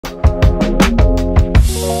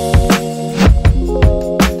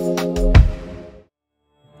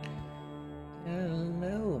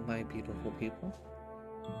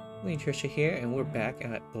everybody, Trisha here, and we're back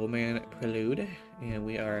at Bowman Prelude, and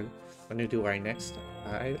we are going to do our next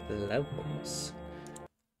 5 levels.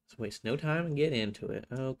 Let's waste no time and get into it.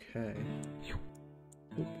 Okay.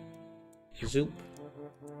 Zoop.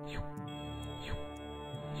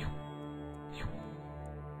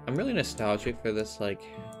 I'm really nostalgic for this, like,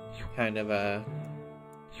 kind of, at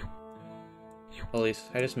least,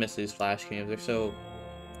 I just miss these Flash games. They're so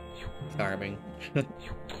charming.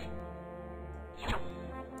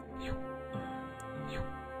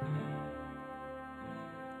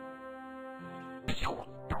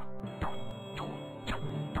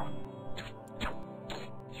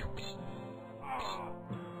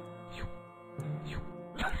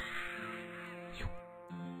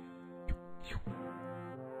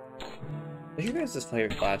 Did you guys just play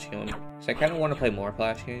your Flash game? Because I kind of want to play more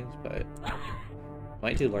Flash games, but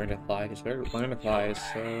might do Learn to Fly, because Learn to Fly is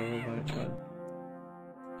so much fun.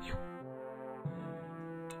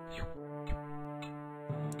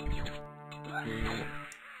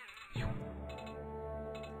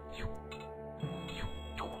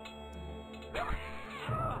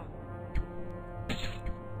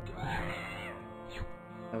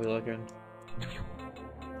 How we looking?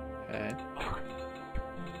 Okay.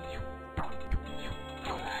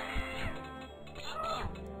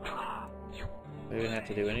 We didn't have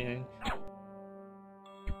to do anything.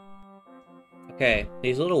 Okay,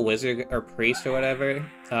 these little wizard or priest or whatever,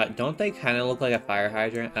 don't they kind of look like a fire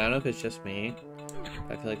hydrant? I don't know if it's just me,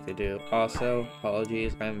 but I feel like they do. Also,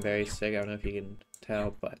 apologies, I'm very sick, I don't know if you can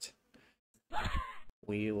tell, but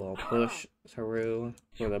we will push through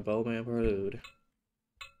for the Bowman Prelude.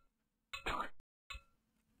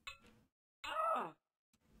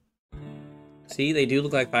 See, they do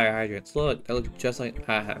look like fire hydrants. Look, they look just like,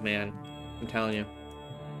 haha, man. I'm telling you.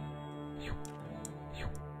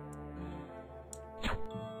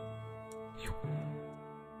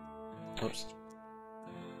 Oops.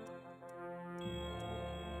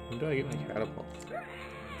 When do I get my catapult?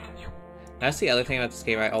 That's the other thing about this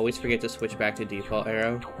game. I always forget to switch back to default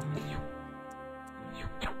arrow.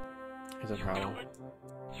 There's a problem.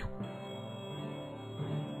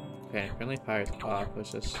 Okay, friendly fire's off,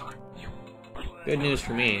 which is good news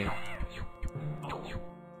for me.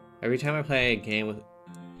 Every time I play a game with...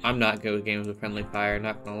 I'm not good with games with friendly fire,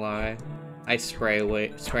 not gonna lie. I spray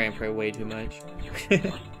and pray way too much.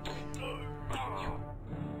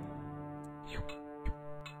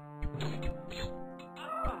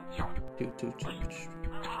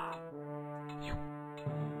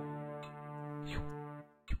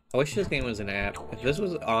 I wish this game was an app. If this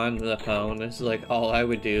was on the phone, this is like all I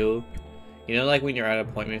would do. You know, like when you're at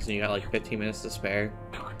appointments and you got like 15 minutes to spare?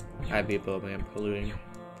 I'd be Bowman Preluding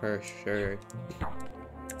for sure.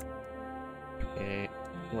 Okay,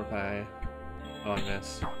 more pie. Oh, I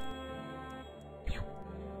missed.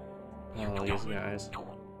 Oh, these guys.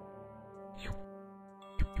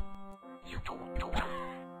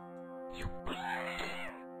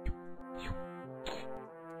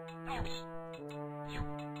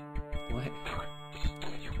 What?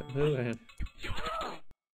 Quit moving.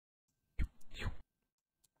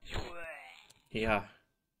 Yeah.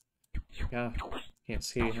 Yeah. Can't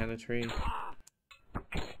see behind the tree. A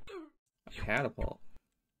catapult.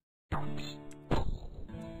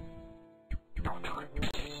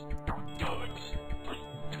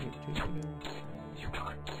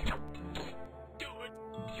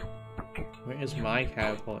 Where is my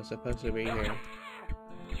catapult? It's supposed to be here.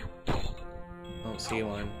 I don't see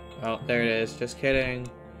one. Oh, there it is. Just kidding.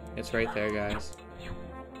 It's right there, guys.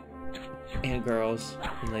 And girls.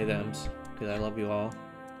 And lay thems. Because I love you all.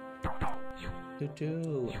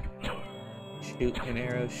 Doo-doo. Shooting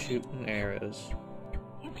arrows, shooting arrows.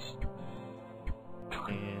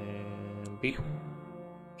 And beep.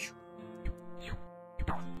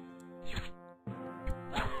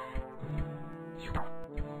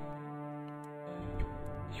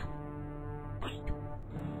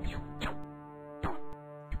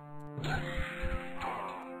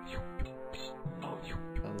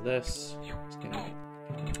 Now this is gonna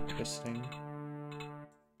be interesting.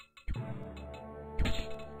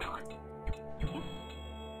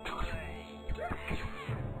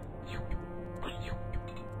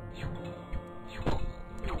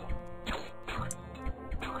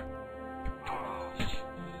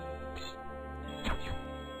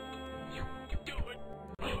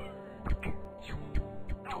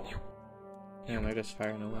 Damn, they're just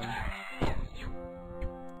firing away.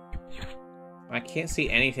 I can't see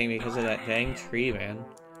anything because of that dang tree, man.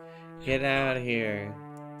 Get out of here.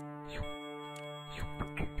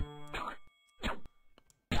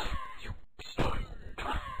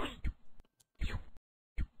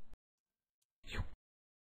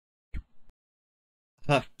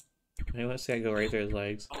 I want to see I go right through his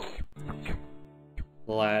legs.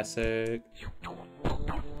 Classic.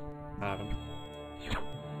 Got him.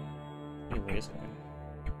 Wait a second.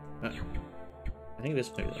 I think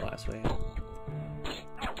this might be the last way.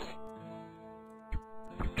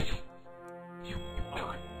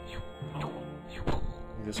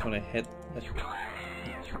 I just want to hit the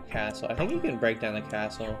castle. I think you can break down the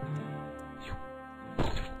castle. I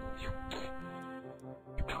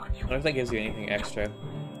wonder if that gives you anything extra.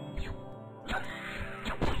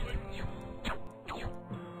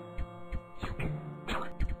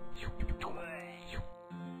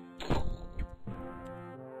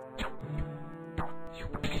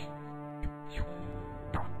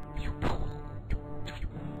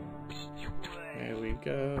 There we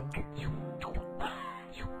go.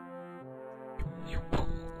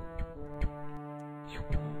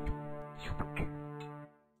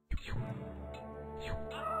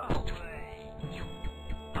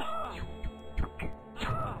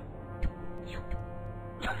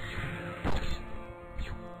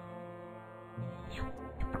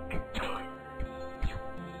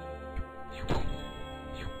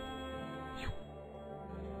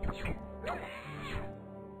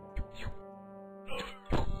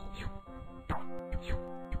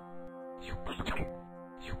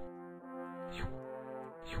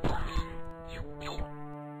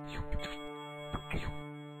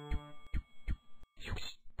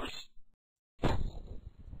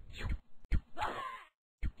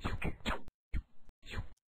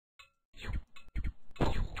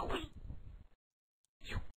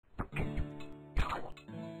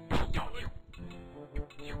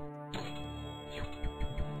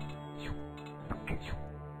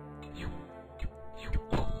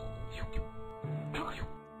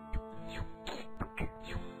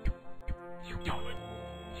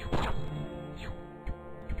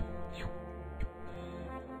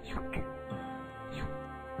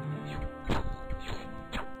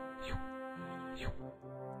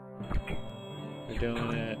 We're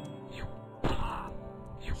doing it.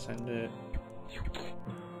 Send it.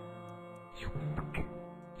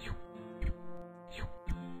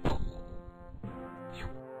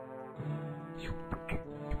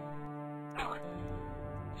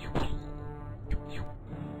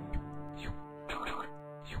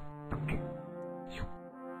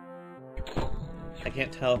 I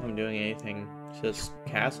can't tell if I'm doing anything to this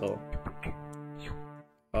castle.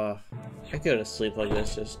 I could go to sleep like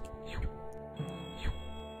this, just...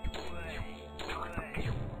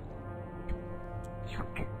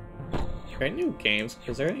 Are there any new games?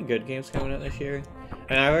 Is there any good games coming out this year?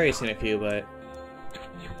 I mean, I've already seen a few, but...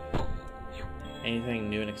 Anything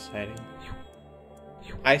new and exciting?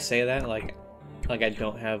 I say that like I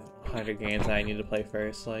don't have 100 games that I need to play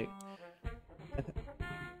first, like...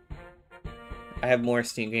 I have more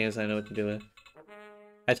Steam games than I know what to do with.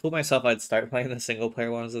 I told myself I'd start playing the single player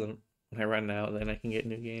ones, and then when I run out, then I can get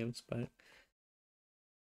new games, but...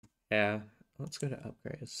 Yeah, let's go to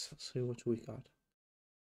upgrades. Let's see what we got.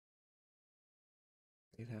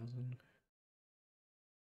 3,000.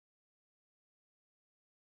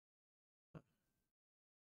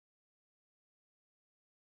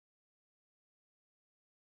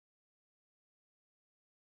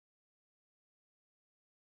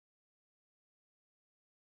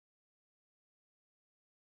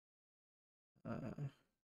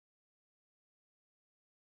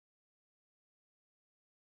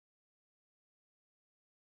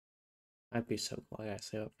 I'd be so cool. I gotta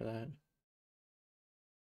save up for that.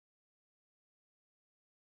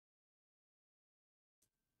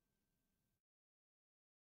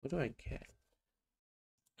 What do I get?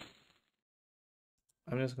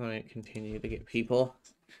 I'm just going to continue to get people.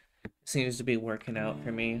 Seems to be working out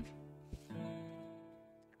for me.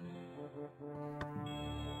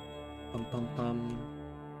 Bum, bum, bum.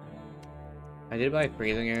 I did buy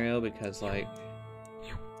Freezing Arrow because, like,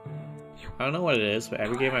 I don't know what it is, but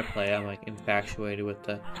every game I play, I'm, like, infatuated with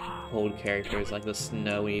the cold characters, like the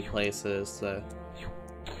snowy places, the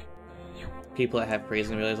people that have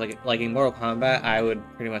freezing abilities. Like in Mortal Kombat, I would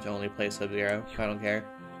pretty much only play Sub-Zero. I don't care.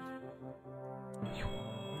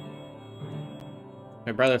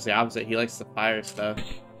 My brother's the opposite. He likes the fire stuff.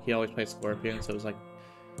 He always plays Scorpion, so it was like...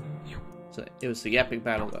 So it was the epic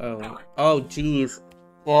battle. Oh, jeez.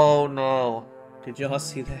 Oh, no. Did y'all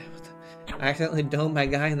see that? I accidentally domed my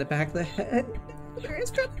guy in the back of the head. There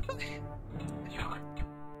is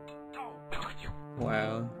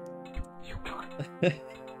wow.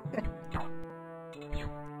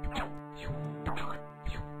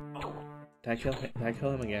 Did I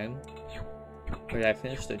kill him again? Or did I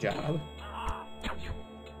finish the job?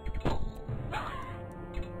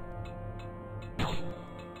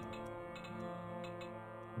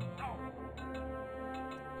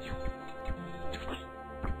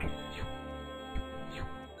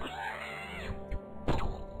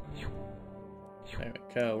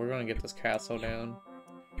 go. We're gonna get this castle down.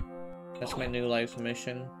 That's my new life's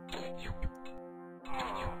mission.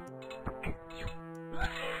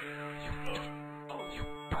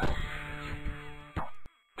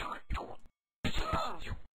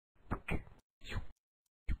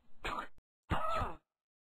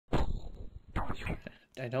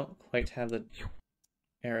 I don't quite have the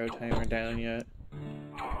arrow timer down yet.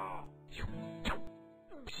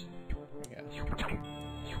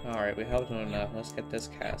 Alright, we helped him enough. Let's get this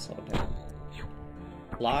castle down.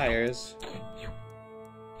 Liars!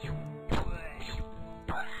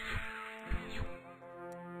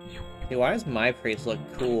 Hey, why does my priest look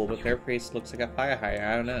cool, but their priest looks like a fire hydrant?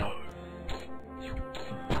 I don't know.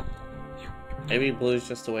 Maybe blue's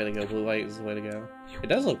just the way to go. Blue-white is the way to go. It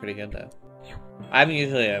does look pretty good, though. I'm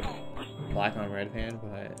usually a black on red fan,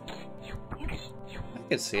 but I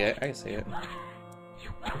can see it. I can see it.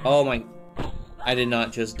 Oh my... I did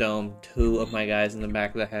not just dome 2 of my guys in the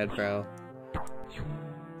back of the head, bro.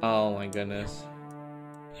 Oh my goodness.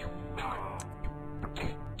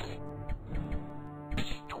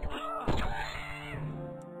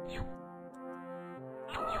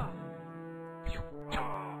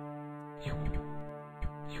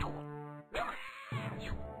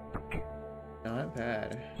 Not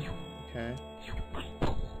bad. Okay.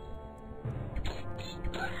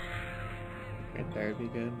 Right there would be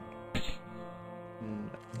good.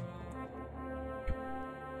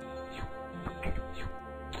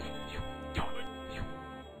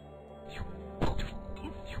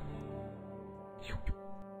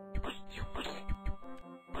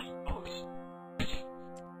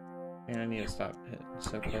 Man, I need to stop hitting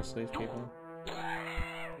so close to these people.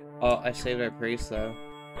 Oh, I saved our priest though.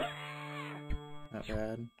 Not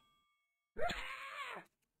bad.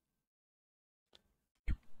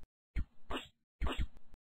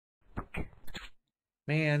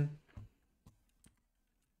 Man.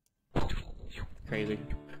 Crazy.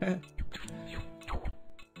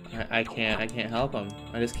 I can't help him.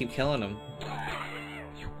 I just keep killing him.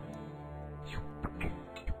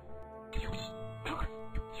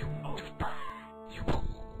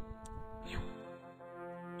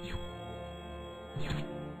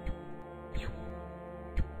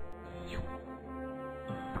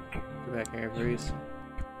 Get back here, Breeze.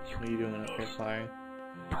 What are you doing up here, fire?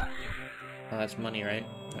 Oh, that's money, right?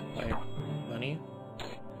 Fire. Money?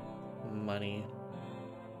 Money.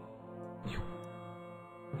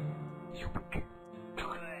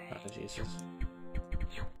 Oh, Jesus.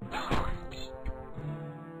 I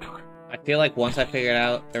feel like once I figured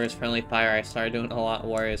out there was friendly fire, I started doing a lot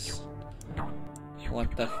worse.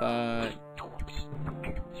 What the fuck?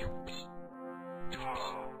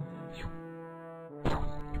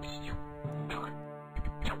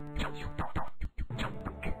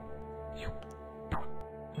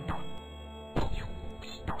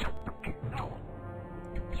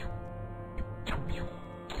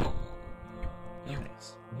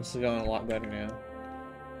 Nice. This is going a lot better now.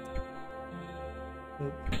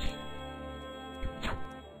 Oop.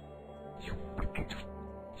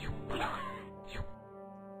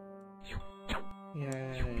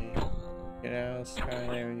 Yay. Get out, sky,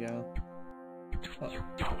 there we go. Oh.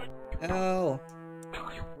 Ow!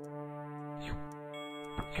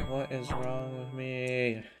 What is wrong with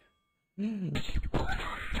me?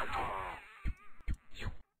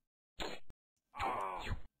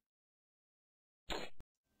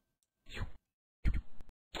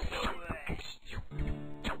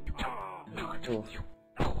 Oh.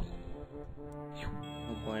 Oh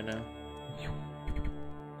boy, no.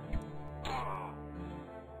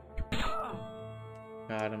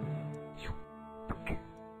 Got him.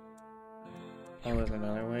 Oh, there's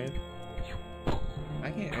another wave?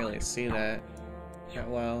 I can't really see that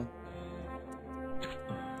well.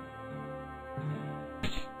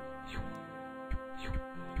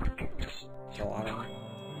 It's a lot of them.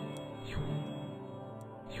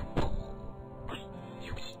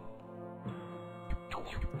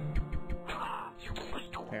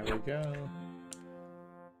 There we go.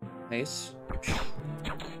 Nice.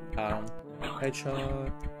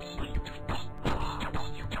 Headshot.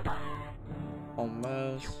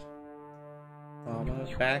 Almost.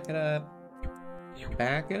 Almost. Back it up.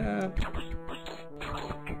 Back it up.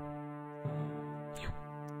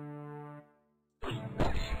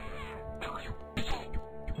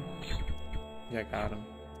 Yeah, got him.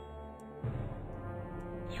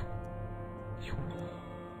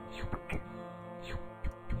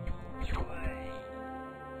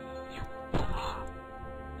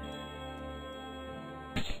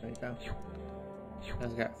 There you go.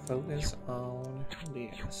 I've got focus on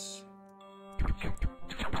this.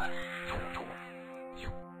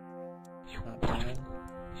 Not bad.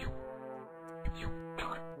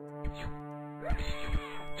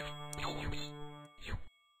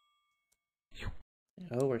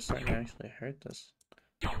 Oh, we're starting to actually hurt this.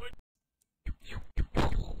 There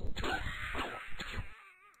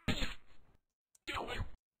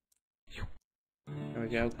we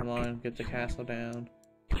go, come on, get the castle down.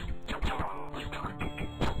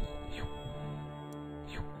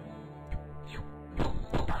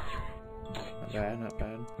 Not bad, not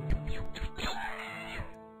bad.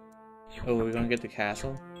 Oh, we're gonna get the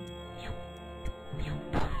castle?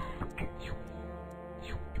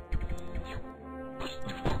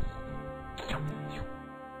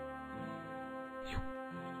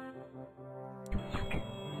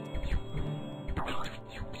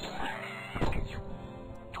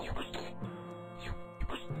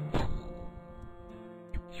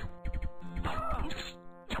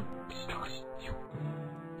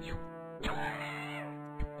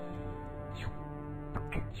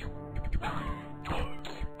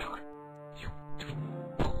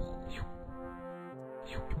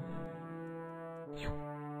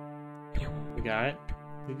 We got it.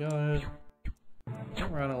 We got it.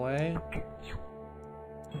 Don't run away.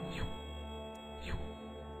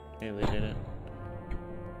 Maybe they didn't.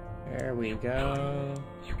 There we go.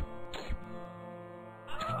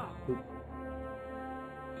 Oop.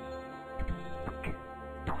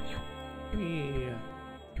 Yeah.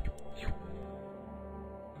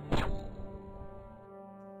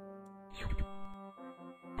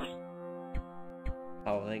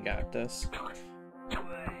 Oh, they got this.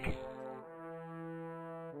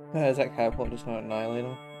 Is that catapult just not annihilate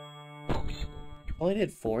him? Only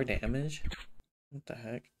did 4 damage? What the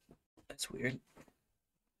heck? That's weird.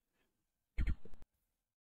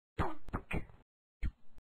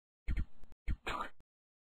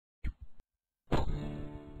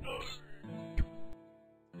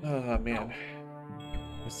 Oh man.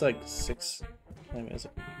 It's like 6. What time is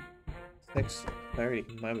it?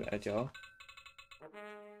 6:30. My bad, y'all.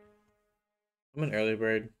 I'm an early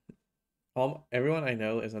bird. Everyone I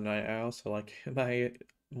know is a night owl, so like my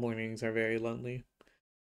mornings are very lonely.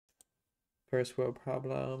 First world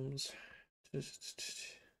problems.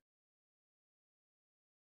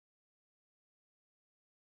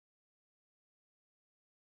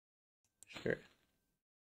 Sure.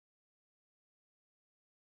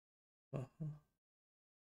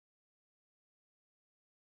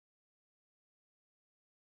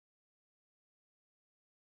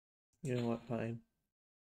 You know what? Fine.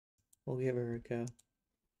 We'll give her a go.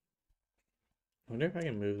 I wonder if I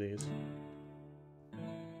can move these.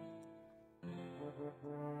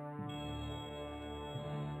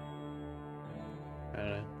 I don't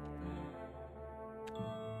know.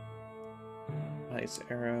 Ice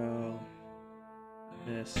arrow.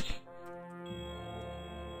 Miss.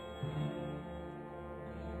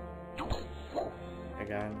 I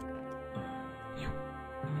got him.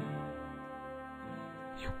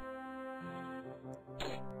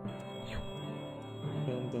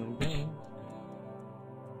 Boom, boom, boom.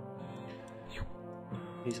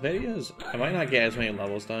 These videos, I might not get as many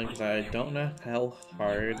levels done because I don't know how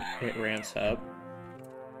hard it ramps up.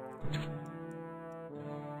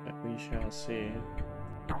 But we shall see.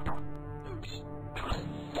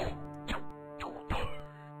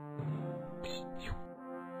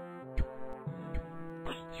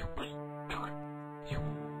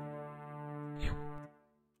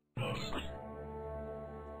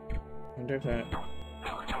 I wonder if that...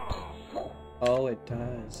 Oh, it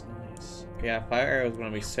does. Nice. Yeah, fire arrow is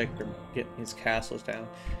gonna be sick for getting these castles down.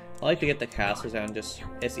 I like to get the castles down. Just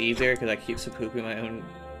it's easier because I keep seppuku my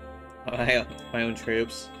own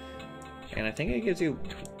troops, and I think it gives you.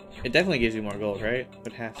 It definitely gives you more gold, right?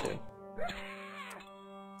 Would have to.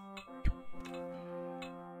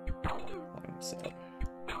 What's up?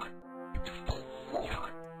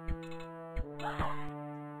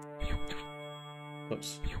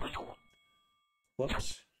 Whoops.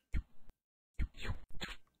 Whoops.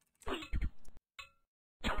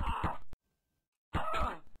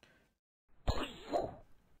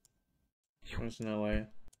 There's no way.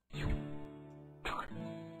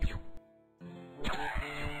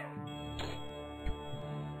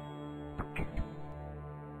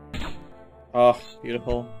 Oh,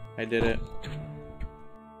 beautiful. I did it.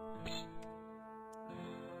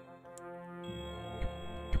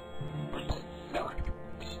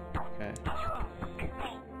 Okay.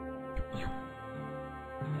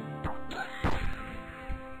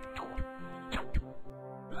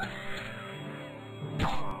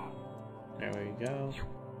 There we go.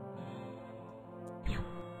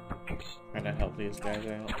 Trying to help these guys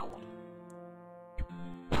out.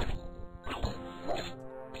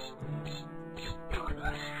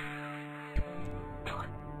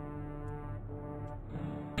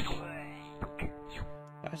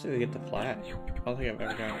 How do we get the flag? I don't think I've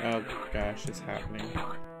ever gotten. Oh gosh, it's happening.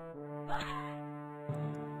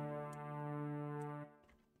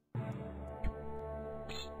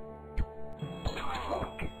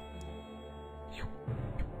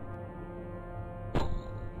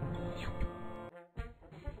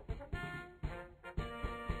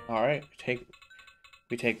 All right,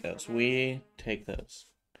 we take those. We take those.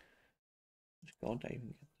 Which gold did I even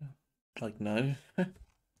get though? Like none.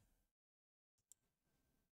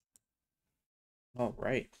 All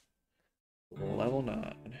right, level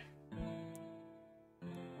 9.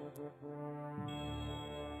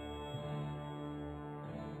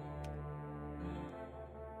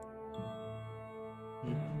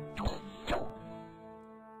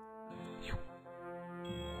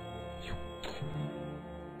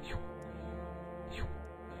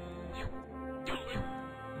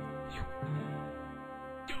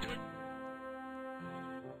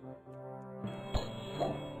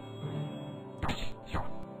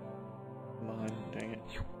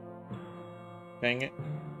 Dang it.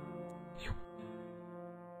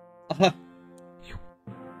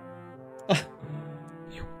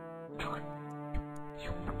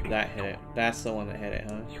 That hit it. That's the one that hit it,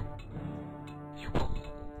 huh?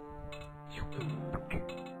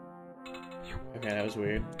 Okay, that was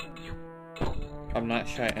weird. I'm not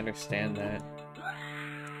sure I understand that.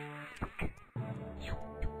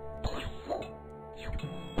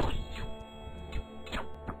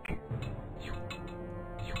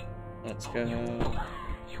 Let's go.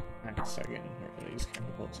 I can start getting rid of these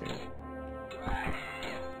chemicals here.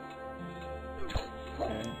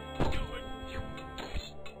 Okay.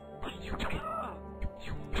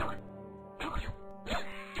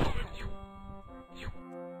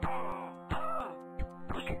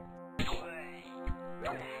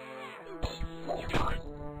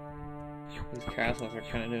 These castles are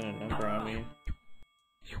kind of doing a number on me.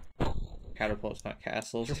 Catapults, not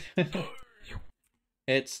castles.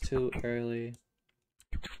 It's too early.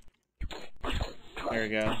 There we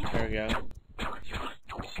go. There we go.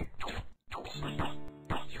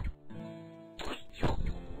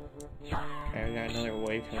 Okay, we got another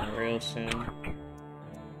wave coming real soon.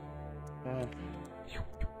 No.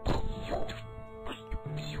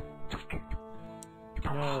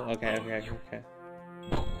 Okay. Okay. Okay.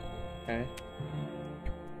 Okay.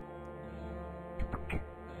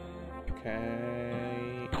 Okay.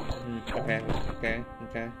 Okay. Okay.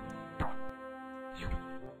 Okay.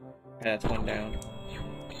 That's one down.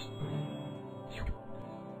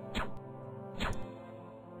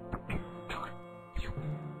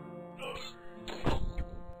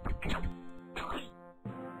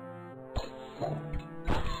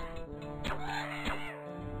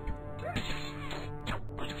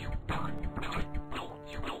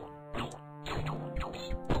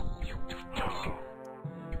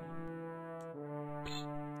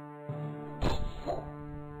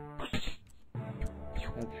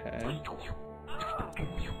 Okay.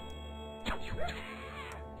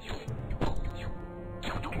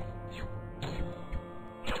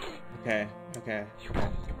 Okay. Okay.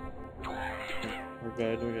 We're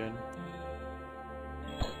good. We're good.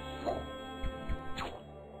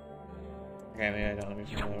 Okay, maybe I don't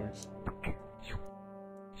understand how that works.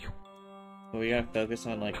 But we gotta focus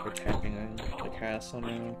on like protecting the castle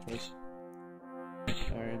now, because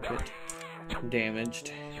sorry, a bit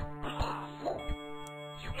damaged.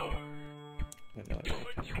 But no,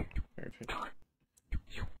 perfect.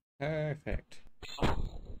 Perfect.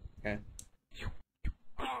 Okay.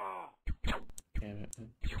 Damn it.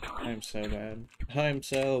 I'm so bad. I'm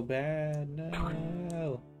so bad.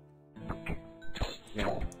 No.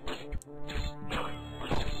 Yeah.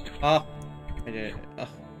 Oh! I did it. Oh.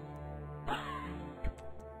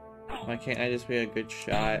 Why can't I just be a good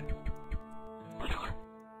shot?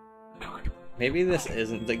 Maybe this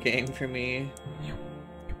isn't the game for me.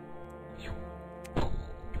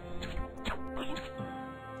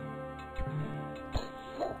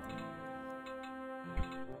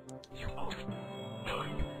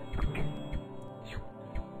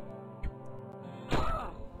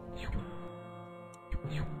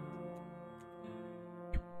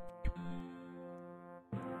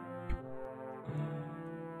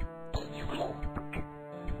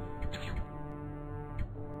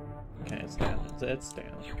 Okay, it's down. It's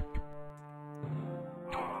down.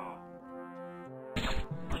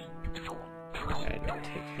 I need to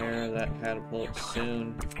take care of that catapult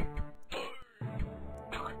soon.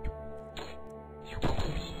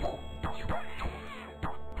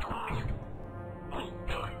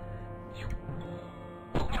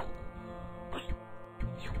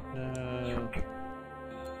 No. You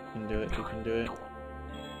can do it. You can do it.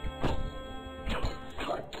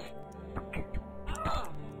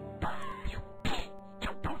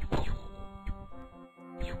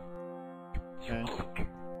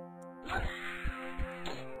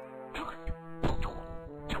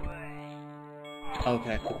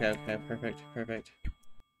 Okay, perfect.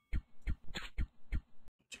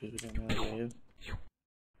 Choose we don't really do.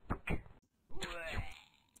 Okay.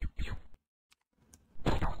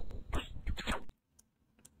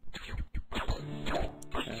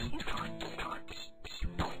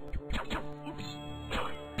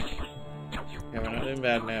 Yeah, we're not doing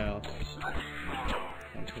bad now.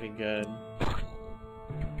 I'm pretty good.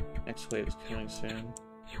 Next wave is coming soon.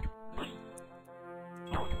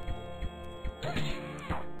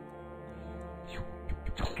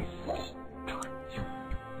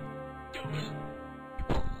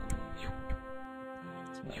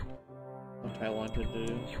 What I wanted to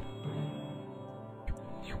do.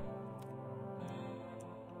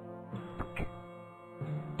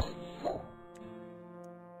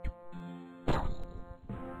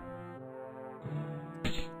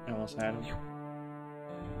 I almost had him.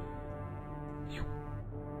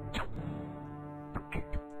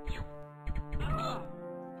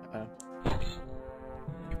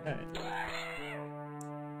 Okay.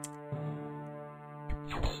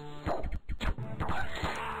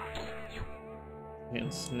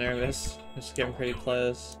 Getting nervous. Just getting pretty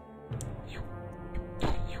close.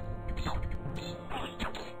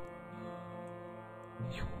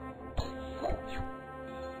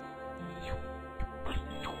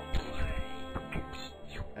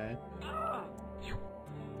 Okay.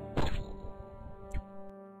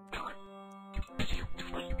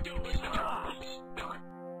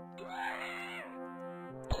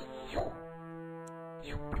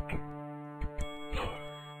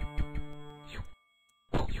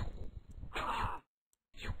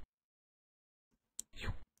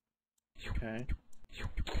 Okay.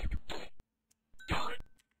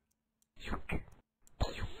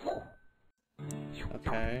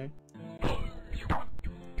 Okay.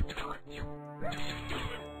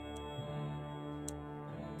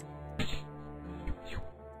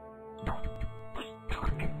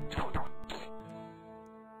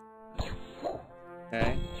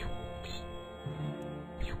 Okay.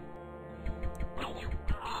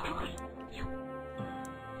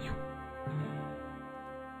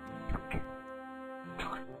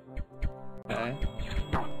 Okay.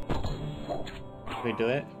 Did we do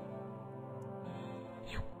it?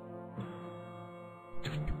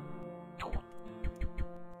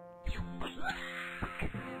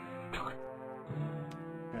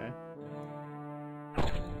 Okay.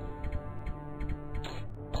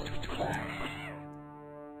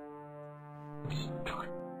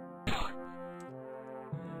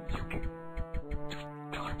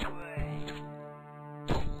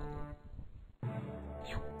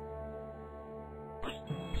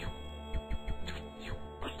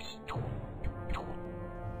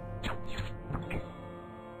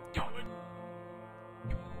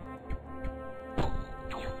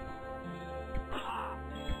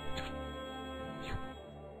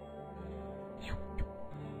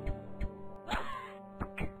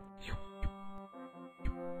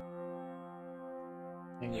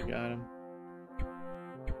 I think we got him.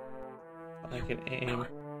 I can aim.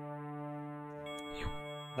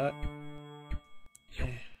 What?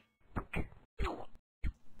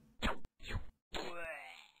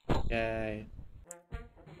 Yay.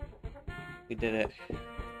 We did it.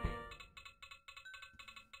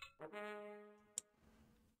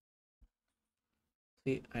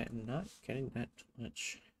 See, I am not getting that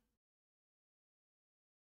much.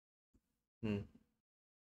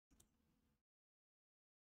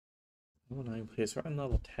 Oh, 9 please. We're on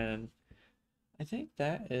level 10. I think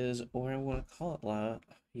that is what I want to call it,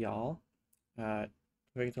 y'all.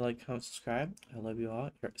 Forget to like, comment, subscribe. I love you all.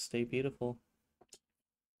 Stay beautiful.